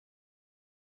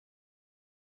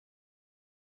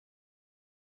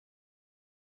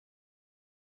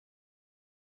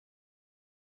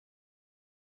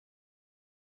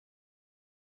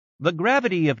The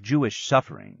gravity of Jewish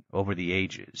suffering over the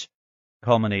ages,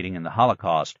 culminating in the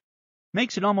Holocaust,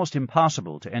 makes it almost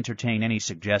impossible to entertain any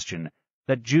suggestion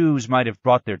that Jews might have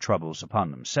brought their troubles upon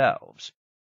themselves.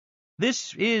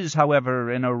 This is,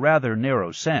 however, in a rather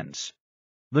narrow sense,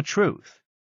 the truth.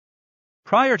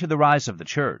 Prior to the rise of the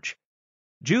Church,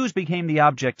 Jews became the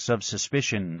objects of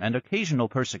suspicion and occasional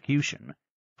persecution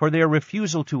for their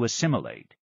refusal to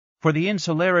assimilate, for the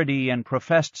insularity and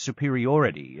professed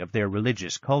superiority of their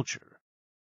religious culture.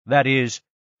 That is,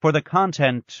 for the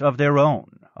content of their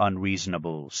own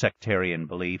unreasonable sectarian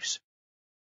beliefs.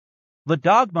 The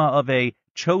dogma of a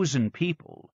chosen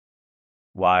people,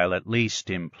 while at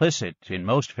least implicit in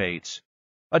most faiths,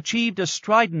 achieved a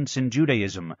stridence in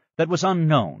Judaism that was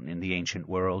unknown in the ancient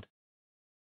world.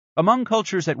 Among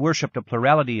cultures that worshipped a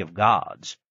plurality of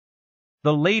gods,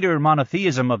 the later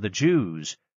monotheism of the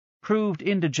Jews proved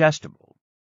indigestible,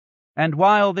 and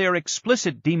while their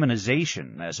explicit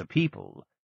demonization as a people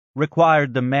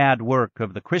required the mad work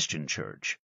of the Christian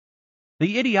Church,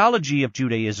 the ideology of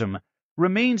Judaism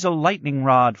remains a lightning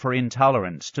rod for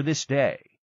intolerance to this day.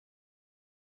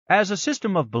 As a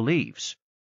system of beliefs,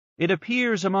 it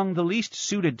appears among the least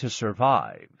suited to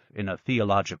survive in a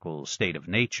theological state of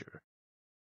nature.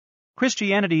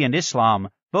 Christianity and Islam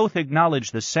both acknowledge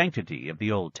the sanctity of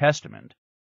the Old Testament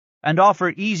and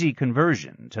offer easy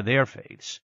conversion to their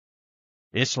faiths.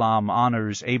 Islam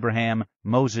honors Abraham,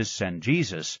 Moses, and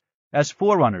Jesus as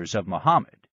forerunners of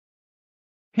Muhammad.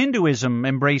 Hinduism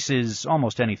embraces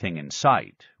almost anything in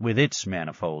sight with its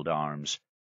manifold arms.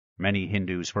 Many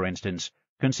Hindus, for instance,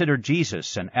 consider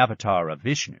Jesus an avatar of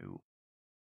Vishnu.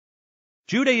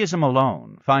 Judaism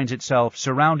alone finds itself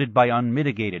surrounded by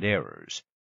unmitigated errors.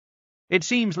 It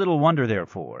seems little wonder,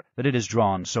 therefore, that it has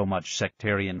drawn so much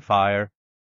sectarian fire.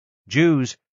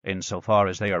 Jews, insofar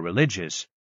as they are religious,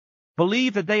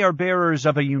 believe that they are bearers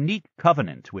of a unique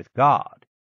covenant with God.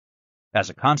 As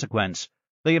a consequence,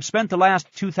 they have spent the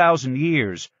last 2,000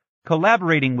 years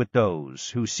collaborating with those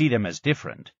who see them as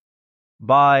different,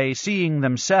 by seeing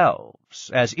themselves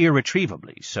as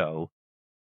irretrievably so.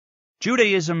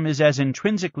 Judaism is as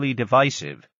intrinsically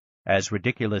divisive, as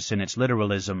ridiculous in its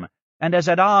literalism, and as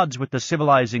at odds with the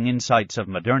civilizing insights of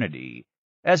modernity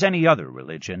as any other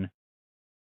religion.